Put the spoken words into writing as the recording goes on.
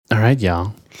right,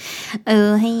 y'all.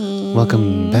 Oh, hey.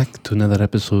 Welcome back to another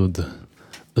episode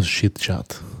of Shit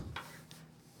Chat.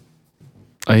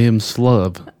 I am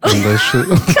Slub. And I should...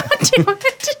 God damn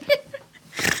it.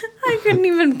 I couldn't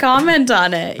even comment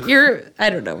on it. I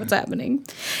don't know what's happening.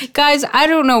 Guys, I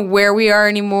don't know where we are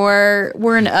anymore.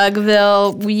 We're in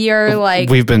Uggville.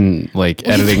 We've been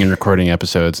editing and recording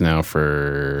episodes now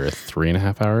for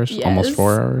 3.5 hours, Yes. almost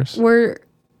 4 hours. We're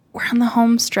on the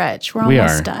home stretch. We're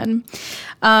almost done.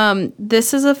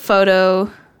 This is a photo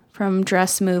from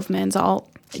Dress Movements, all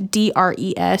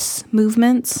DRES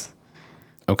movements.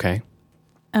 Okay.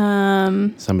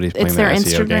 Somebody's playing It's their SEO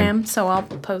Instagram, game. so I'll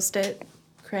post it,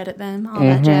 credit them, all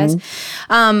that jazz.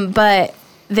 But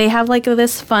they have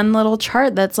this fun little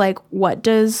chart that's what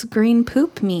does green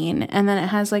poop mean? And then it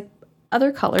has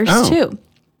other colors too.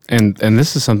 And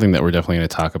this is something that we're definitely going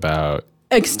to talk about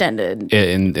Extended.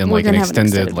 in an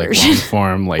extended long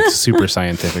form, super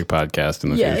scientific podcast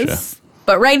in the future.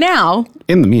 But right now,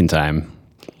 In the meantime,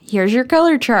 here's your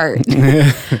color chart.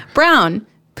 Brown.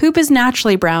 Poop is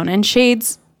naturally brown and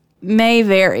shades may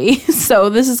vary. So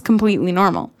this is completely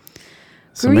normal.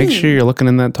 so make sure you're looking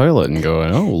in that toilet and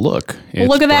going, oh, look. It's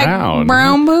Look at brown. that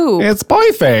brown poop. It's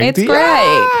perfect. It's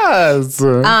great.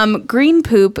 Yes. Green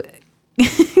poop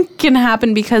can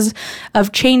happen because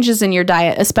of changes in your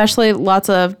diet, especially lots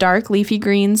of dark leafy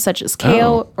greens such as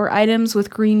kale or items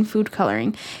with green food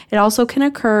coloring. It also can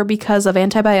occur because of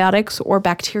antibiotics or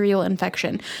bacterial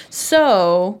infection.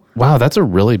 So, Wow, that's a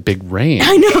really big range.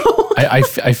 I know.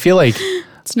 I feel like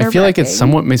nerve-wracking. it's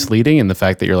somewhat misleading in the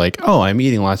fact that you're like, oh, I'm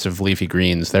eating lots of leafy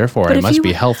greens, therefore I must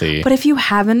be healthy. But if you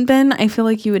haven't been, I feel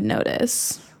like you would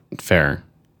notice. Fair.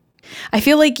 I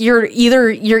feel like you're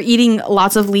eating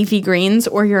lots of leafy greens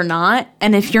or you're not.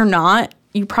 And if you're not,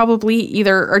 you probably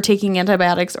either are taking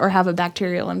antibiotics or have a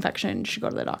bacterial infection. You should go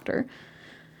to the doctor.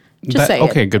 Just say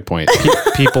okay, good point.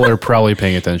 People are probably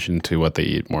paying attention to what they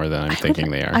eat more than I'm thinking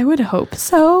they are. I would hope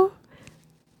so.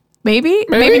 Maybe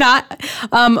not.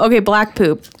 Okay, black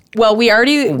poop. Well, we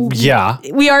already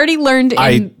learned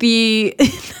in the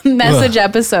message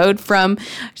episode from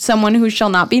someone who shall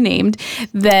not be named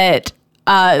that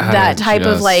that type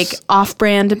of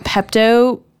off-brand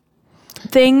Pepto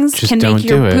things Just can don't make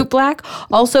your do it. poop black.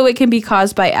 Also, it can be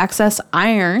caused by excess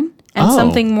iron and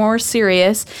something more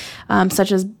serious,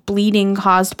 such as bleeding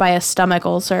caused by a stomach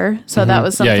ulcer. So that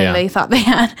was something they thought they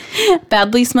had.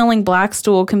 Badly smelling black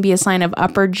stool can be a sign of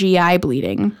upper GI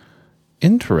bleeding.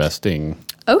 Interesting.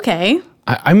 Okay.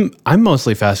 I'm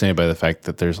mostly fascinated by the fact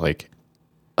that there's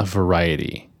a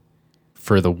variety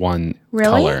for the one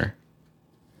color.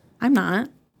 I'm not.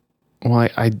 Well,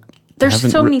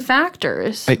 There's so many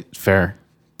factors. Fair,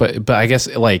 but I guess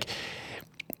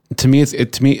to me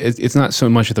it's not so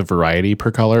much the variety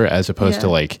per color as opposed to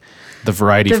the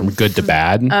variety from good to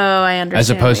bad. Oh, I understand.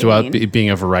 As opposed to it being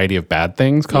a variety of bad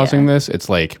things causing this, it's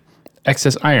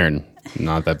excess iron,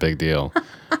 not that big deal,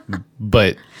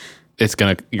 but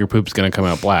your poop's gonna come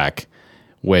out black,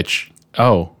 which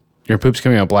your poop's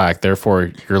coming out black,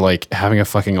 therefore you're having a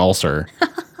fucking ulcer.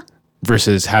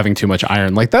 Versus having too much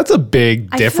iron. That's a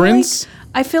big difference.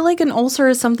 I feel like an ulcer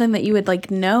is something that you would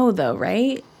know though,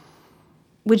 right?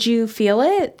 Would you feel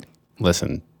it?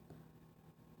 Listen.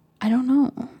 I don't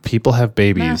know. People have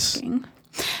babies. Asking.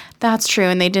 That's true,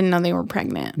 and they didn't know they were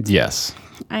pregnant. Yes.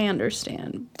 I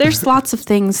understand. There's lots of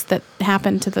things that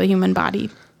happen to the human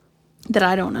body that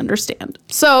I don't understand.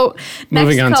 So,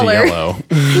 moving on color. to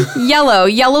yellow.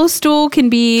 Yellow stool can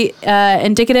be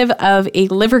indicative of a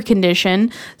liver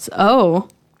condition.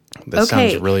 This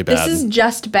sounds really bad. This is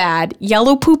just bad.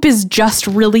 Yellow poop is just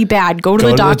really bad. Go to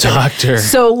the doctor.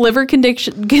 So liver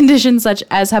conditions such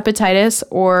as hepatitis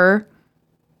or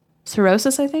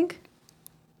cirrhosis, I think.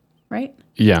 Right?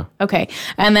 Yeah. Okay.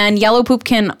 And then yellow poop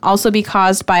can also be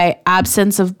caused by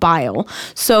absence of bile.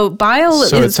 So bile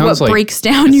is what breaks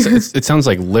down your... It sounds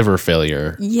like liver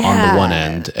failure on the one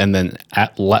end, and then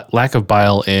lack of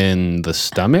bile in the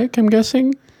stomach, I'm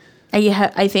guessing?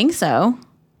 I think so.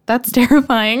 That's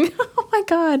terrifying. Oh my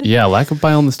God. Yeah, lack of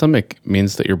bile in the stomach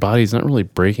means that your body's not really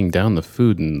breaking down the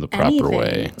food in the proper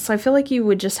way. So I feel like you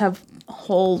would just have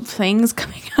whole things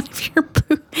coming out of your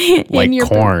poop. Like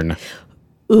corn.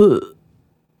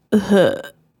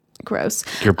 Gross.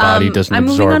 Your body doesn't absorb corn. I'm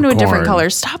moving on to a different color.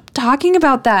 Stop talking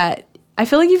about that. I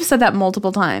feel like you've said that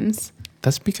multiple times.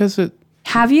 That's because it...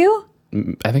 Have you?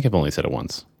 I think I've only said it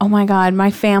once. Oh my God.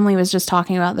 My family was just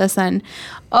talking about this and...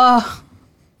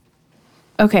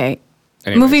 Okay.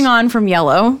 Anyways. Moving on from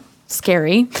yellow.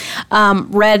 Scary.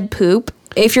 Red poop.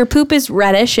 If your poop is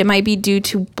reddish, it might be due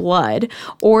to blood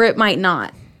or it might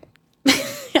not.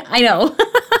 I know.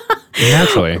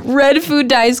 Naturally. Red food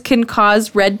dyes can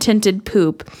cause red tinted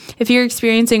poop. If you're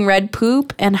experiencing red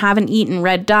poop and haven't eaten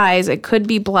red dyes, it could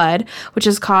be blood, which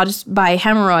is caused by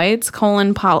hemorrhoids,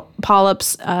 colon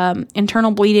polyps,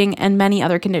 internal bleeding, and many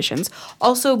other conditions.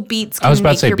 Also, beets can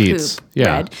make your poop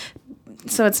red.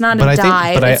 So it's not a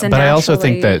dye. But I also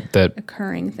think that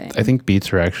occurring thing. I think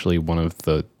beets are actually one of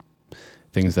the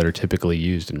things that are typically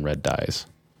used in red dyes.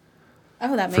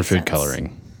 Oh, that makes sense. For food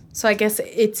coloring. So I guess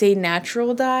it's a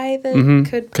natural dye that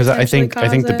could because I think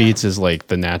the beets is like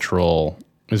the natural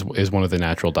is one of the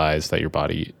natural dyes that your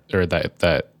body or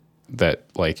that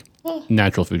like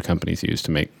natural food companies use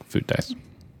to make food dyes.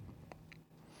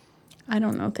 I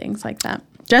don't know things like that.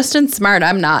 Justin's smart.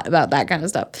 I'm not about that kind of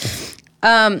stuff.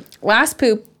 Last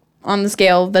poop on the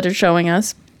scale that is showing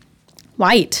us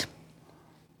white.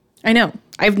 I know.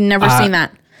 I've never seen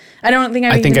that. I don't think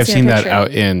I think I've seen that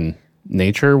out in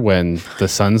nature when the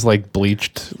sun's like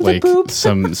bleached like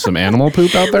some animal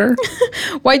poop out there.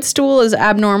 White stool is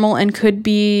abnormal and could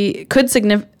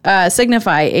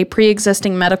signify a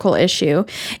pre-existing medical issue.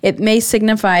 It may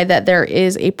signify that there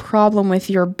is a problem with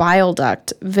your bile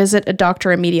duct. Visit a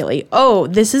doctor immediately. Oh,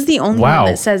 this is the only one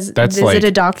that says visit like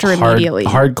a doctor immediately.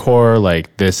 Hardcore,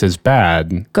 like this is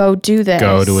bad. Go do this.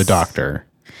 Go to a doctor.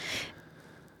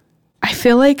 I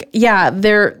feel like,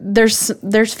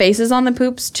 there's faces on the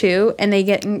poops too, and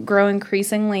they grow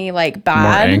increasingly like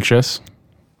bad. More anxious.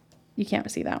 You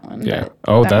can't see that one. Yeah.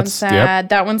 Oh, that's one's sad. Yep.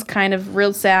 That one's kind of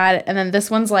real sad, and then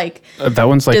this one's like that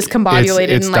one's like discombobulated.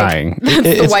 It's and dying.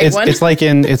 That's the white one. It's like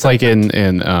in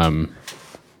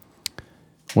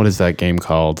what is that game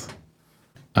called?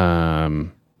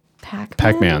 Pac-Man.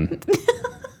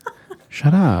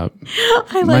 Shut up.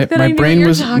 I like that. My brain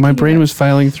was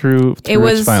filing through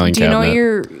its filing cabinet. Do you know what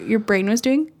your brain was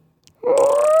doing?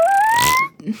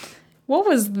 What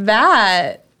was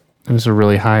that? It was a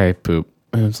really high poop.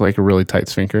 It was like a really tight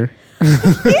sphincter.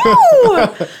 Ew!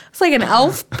 It's like an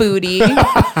elf booty.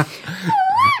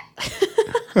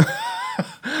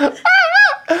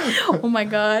 Oh my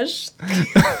gosh.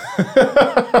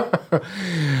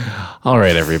 All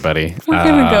right, everybody. We're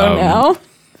gonna go now.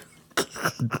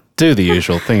 Do the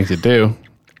usual things you do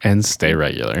and stay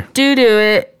regular. Do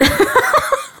it.